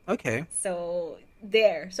 Okay. So,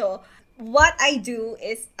 there. So, what I do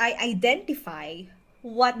is I identify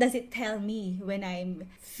what does it tell me when I'm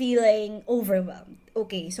feeling overwhelmed.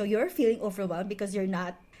 Okay, so you're feeling overwhelmed because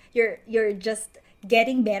you're just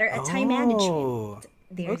getting better at time management.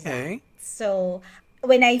 There's okay. that. So,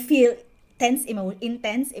 when I feel intense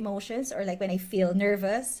emotions, or like when I feel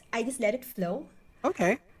nervous, I just let it flow.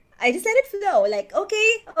 Okay. I just let it flow. Like,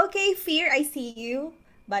 okay, fear, I see you,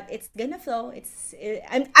 but it's gonna flow.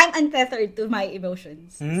 I'm untethered to my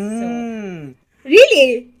emotions. So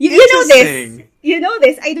really, you know this. Interesting. You know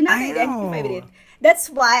this. I do not I identify with know. it. That's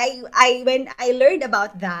why when I learned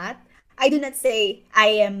about that, I do not say I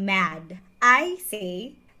am mad. I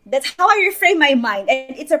say that's how I reframe my mind,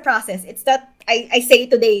 and it's a process. It's not I say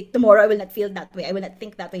today, tomorrow I will not feel that way. I will not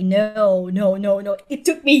think that way. No. It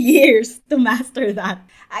took me years to master that.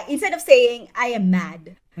 Instead of saying I am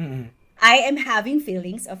mad, I am having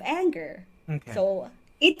feelings of anger. Okay. So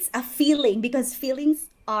it's a feeling, because feelings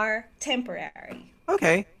are temporary.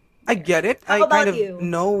 Okay. I get it. How I kind about of you?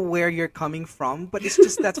 know where you're coming from, but it's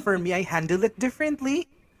just that for me, I handle it differently.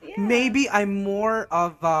 Yeah. Maybe I'm more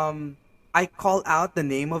of I call out the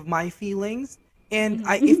name of my feelings, and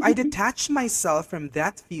if I detach myself from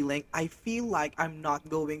that feeling, I feel like I'm not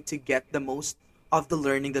going to get the most of the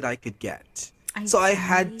learning that I could get. So I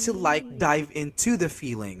had to like dive into the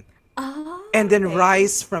feeling and then okay.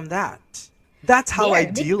 rise from that. That's how I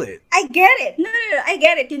There. deal it. I get it. No, I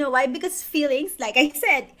get it. You know why? Because feelings, like I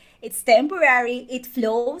said, it's temporary, it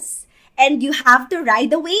flows, and you have to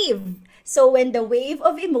ride the wave. So when the wave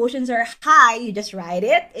of emotions are high, you just ride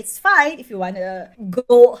it. It's fine if you want to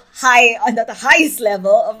go high on the highest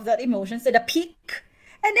level of that emotions to the peak.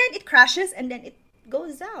 And then it crashes, and then it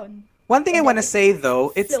goes down. One thing I And want to then say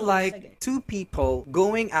though, it's flows like again. two people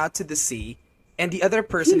going out to the sea, and the other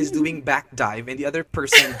person is doing back dive and the other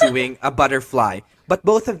person doing a butterfly, but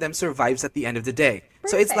both of them survives at the end of the day.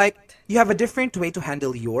 So it's like Perfect. you have a different way to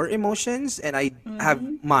handle your emotions, and I have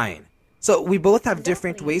mine. So we both have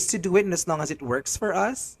different Exactly. ways to do it, and as long as it works for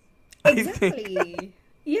us, I think. Exactly.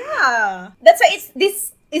 Yeah. That's why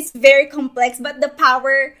this is very complex, but the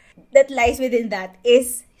power that lies within that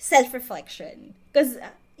is self-reflection. Because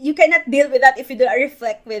you cannot deal with that if you do not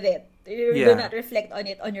reflect with it. You Yeah. do not reflect on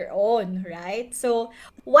it on your own, right? So,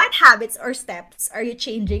 what habits or steps are you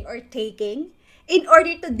changing or taking in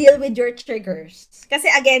order to deal with your triggers? Kasi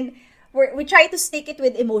again, we try to stick it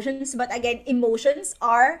with emotions, but again, emotions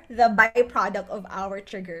are the byproduct of our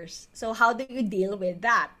triggers. So how do you deal with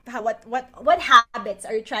that? What habits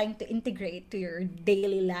are you trying to integrate to your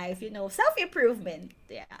daily life? Self improvement.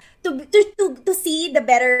 Yeah. To see the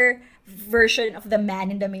better version of the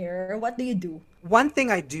man in the mirror. What do you do? One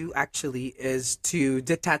thing I do actually is to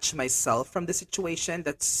detach myself from the situation.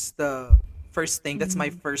 That's the first thing. That's my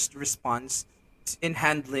first response in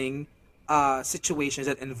handling situations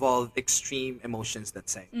that involve extreme emotions,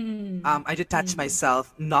 let's say. I detach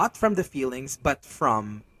myself not from the feelings, but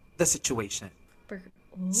from the situation.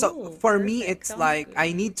 So for me, Perfect. it's Sounds like good.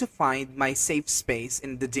 I need to find my safe space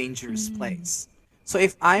in the dangerous place. So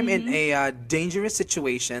if I'm in a dangerous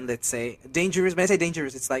situation, let's say dangerous. When I say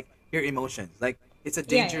dangerous, it's like your emotions. Like it's a Yeah,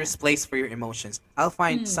 yeah. dangerous place for your emotions. I'll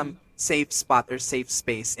find some safe spot or safe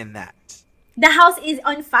space in that. The house is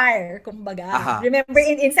on fire, kumbaga. Aha. Remember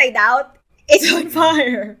in Inside Out? It's on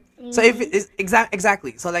fire. So if it is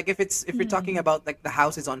exactly, so like if you're talking about like the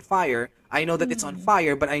house is on fire, I know that it's on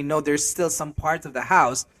fire, but I know there's still some parts of the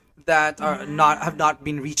house that are not have not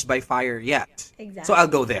been reached by fire yet. So I'll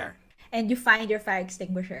go Exactly. there. And you find your fire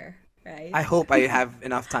extinguisher, right? I hope I have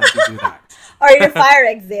enough time to do that. Or your fire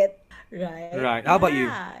exit, right? Right. How about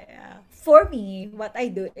you? Yeah. For me, what I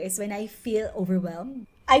do is when I feel overwhelmed,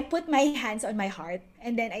 I put my hands on my heart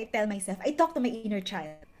and then I tell myself, I talk to my inner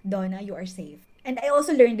child, Donna, you are safe. And I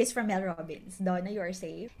also learned this from Mel Robbins, Donna, you are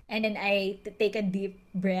safe. And then I take a deep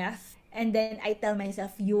breath and then I tell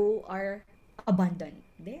myself, you are abundant.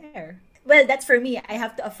 There. Well, that's for me. I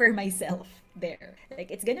have to affirm myself there.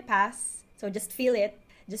 Like, it's gonna pass. So just feel it.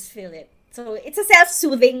 Just feel it. So it's a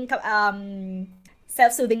self-soothing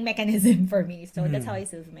mechanism for me. So that's how I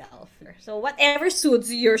soothe myself. So whatever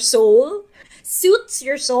suits your soul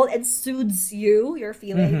and soothes you, your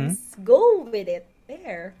feelings, go with it.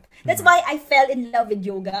 There. That's why I fell in love with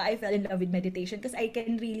yoga. I fell in love with meditation because I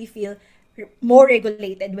can really feel more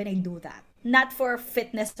regulated when I do that. Not for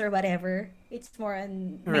fitness or whatever. It's more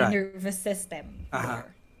on my Right. nervous system. Uh-huh.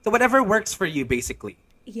 There. So whatever works for you, basically.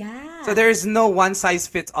 Yeah. So there's no one size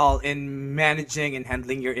fits all in managing and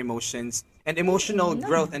handling your emotions and emotional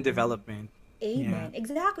growth and development. Yeah. Amen.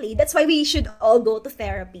 Exactly. That's why we should all go to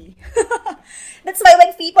therapy. That's why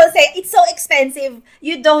when people say it's so expensive,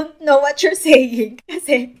 you don't know what you're saying.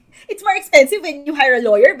 Kasi it's more expensive when you hire a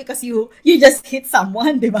lawyer because you just hit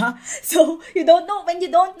someone, di ba? So you don't know when you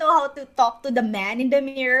don't know how to talk to the man in the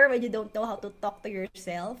mirror, when you don't know how to talk to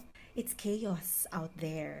yourself, it's chaos out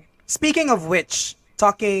there. Speaking of which,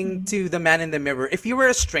 talking to the man in the mirror, if you were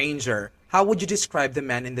a stranger, how would you describe the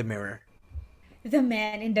man in the mirror? The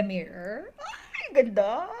man in the mirror. Ay,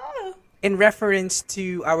 ganda. In reference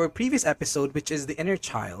to our previous episode, which is the inner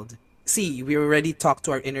child, see, we already talked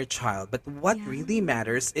to our inner child, but what really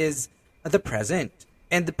matters is the present.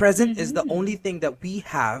 And the present is the only thing that we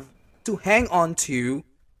have to hang on to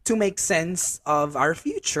make sense of our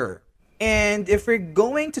future. And if we're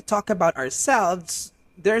going to talk about ourselves,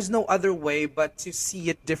 there's no other way but to see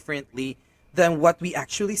it differently than what we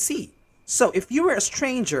actually see. So if you were a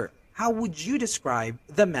stranger, how would you describe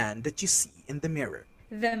the man that you see in the mirror?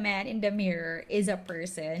 The man in the mirror is a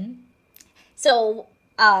person. So,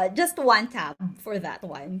 just one tab for that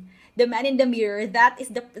one. The man in the mirror, that is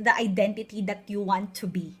the identity that you want to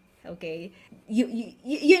be. Okay?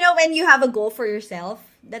 You know when you have a goal for yourself,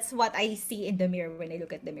 that's what I see in the mirror when I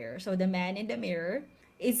look at the mirror. So, the man in the mirror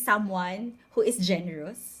is someone who is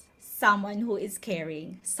generous, someone who is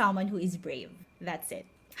caring, someone who is brave. That's it.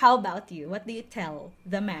 How about you? What do you tell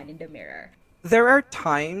the man in the mirror? There are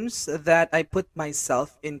times that I put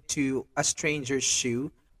myself into a stranger's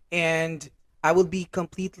shoe, and I will be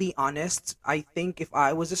completely honest. I think if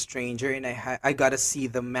I was a stranger and I gotta see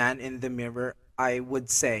the man in the mirror, I would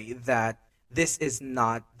say that this is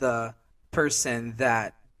not the person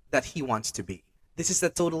that he wants to be. This is the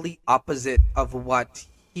totally opposite of what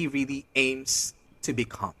he really aims to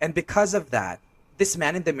become. And because of that, this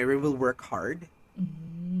man in the mirror will work hard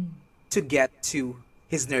to get to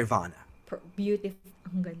his nirvana. Beautiful.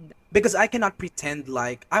 Ang ganda. Because I cannot pretend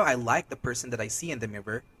like I like the person that I see in the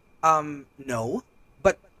mirror. No.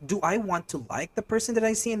 But do I want to like the person that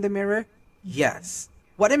I see in the mirror? Yes.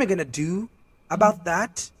 What am I gonna do about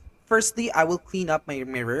that? Firstly, I will clean up my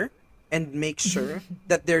mirror and make sure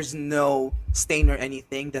that there's no stain or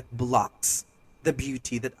anything that blocks the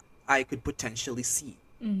beauty that I could potentially see.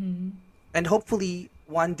 And hopefully,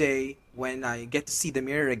 one day when I get to see the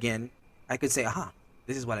mirror again, I could say, aha,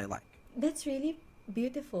 this is what I like. That's really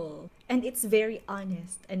beautiful. And it's very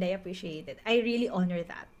honest. And I appreciate it. I really honor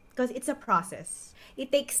that. Because it's a process.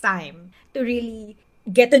 It takes time to really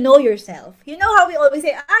get to know yourself. You know how we always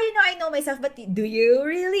say, I know myself, but do you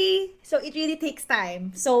really? So it really takes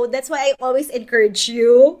time. So that's why I always encourage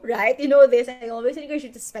you, right? You know this, I always encourage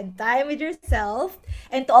you to spend time with yourself.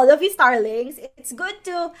 And to all of you starlings, it's good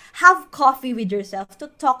to have coffee with yourself, to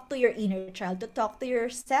talk to your inner child, to talk to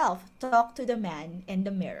yourself, talk to the man in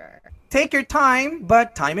the mirror. Take your time,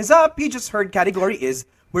 but time is up. You just heard Category Is,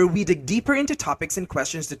 where we dig deeper into topics and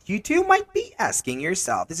questions that you too might be asking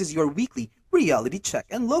yourself. This is your weekly reality check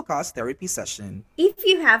and low-cost therapy session. If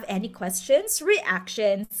you have any questions,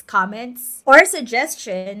 reactions, comments, or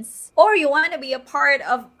suggestions, or you want to be a part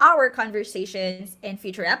of our conversations in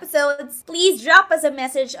future episodes, please drop us a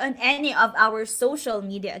message on any of our social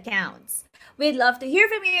media accounts. We'd love to hear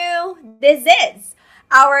from you. This is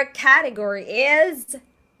our category is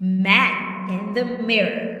Man in the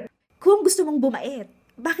Mirror. Kung gusto mong bumait,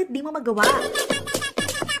 bakit di mo magawa?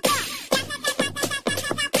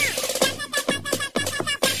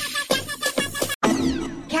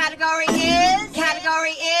 Category is.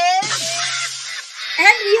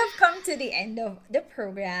 And we have come to the end of the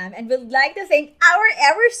program and would like to thank our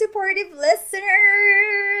ever supportive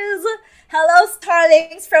listeners. Hello,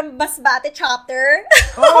 Starlings from Masbate chapter.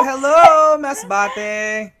 Oh, hello,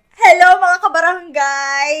 Masbate. Hello, mga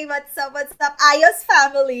kabarangay. What's up? Ayos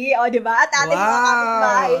family. O, diba? At ating mga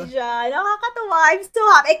kapitbahay dyan. Nakakatuwa. I'm so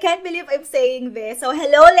happy. I can't believe I'm saying this. So,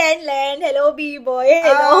 hello, Len. Hello, B-Boy.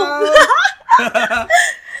 Hello.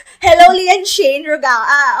 Hello, Lian Shane Ruga.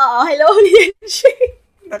 Hello, Lian Shane.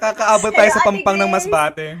 Nakakaabot tayo sa pampang ng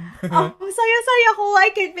Masbate. Saya-saya ko.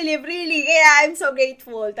 I can't believe, really. Kaya I'm so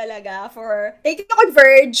grateful talaga for... Thank you,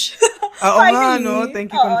 Converge. Oo nga, no?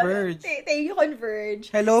 Thank you, Converge. Thank you,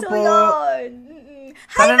 Converge. Hello so, po. Yun.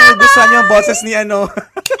 Sana nagustuhan niyo ang boses ni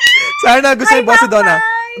Sana nagustuhan yung boses ni Donna.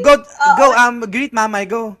 Go, greet Mamay,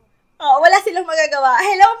 go. Wala silang magagawa.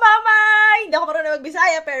 Hello, Mamay! Hindi ako marunong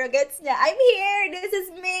magbisaya, pero gets niya. I'm here! This is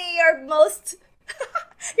me, your most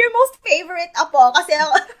favorite apo. Kasi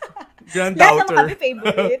ako... Grand lahat doubter. naman kami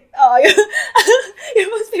favorite. Your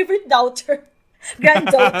most favorite doubter.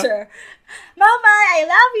 Granddaughter. Mama, I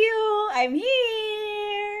love you! I'm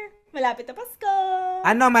here! Malapit na Pasko!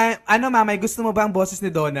 Mamay, gusto mo ba ang boses ni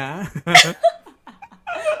Donna?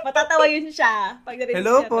 Matatawa yun siya. Pag narinig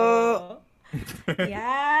Hello niya po! to.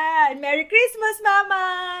 Ayan. Merry Christmas,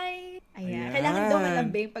 Mamay! Ayan. Kailangan daw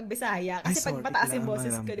malambing pag Bisaya. Kasi pag mataas yung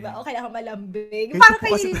boses ko, di ba? O, kailangan malambing. Parang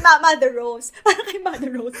kay Mother Rose. Parang kay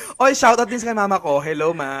Mother Rose. Oy, shoutout din sa kay mama ko.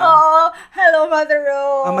 Hello, ma. Oo. Hello, Mother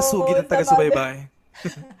Rose. Masugid ang taga-subaybay.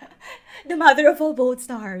 The mother of all both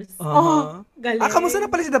stars. Oh, galing. Kamusta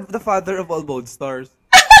na pala si the father of all both stars?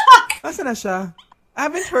 Asa na siya?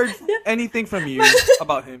 I haven't heard anything from you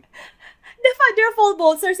about him. The father of all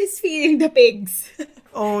both stars is feeding the pigs.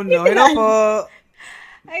 Oh, no. Hello po.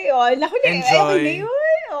 Ayun. Enjoy.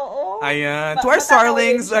 Oo. Ayan. To our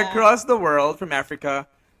starlings across the world, from Africa,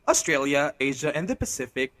 Australia, Asia, and the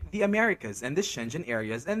Pacific, the Americas, and the Shenzhen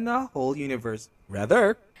areas, and the whole universe.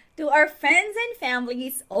 Rather, to our friends and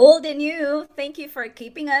families, old and new, thank you for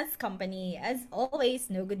keeping us company. As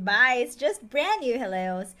always, no goodbyes, just brand new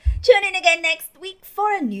hellos. Tune in again next week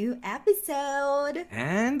for a new episode.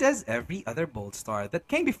 And as every other bold star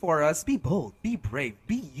that came before us, be bold, be brave,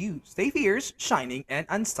 be you. Stay fierce, shining, and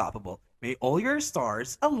unstoppable. May all your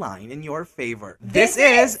stars align in your favor. This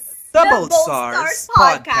is the Bold Stars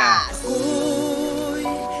Podcast. Ako'y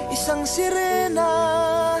isang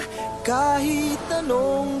sirena, kahit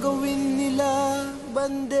anong gawin nila,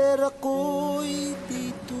 bandera ko'y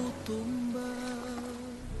di tutumba.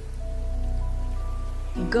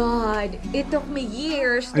 God, it took me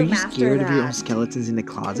years Are to you master scared that. of your own skeletons in the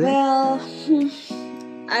closet? Well,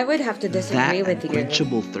 I would have to disagree That with you.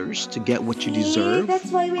 unquenchable thirst to get what you See, deserve?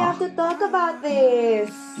 that's why we have to talk about this.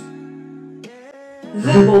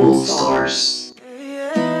 The Bold Stars.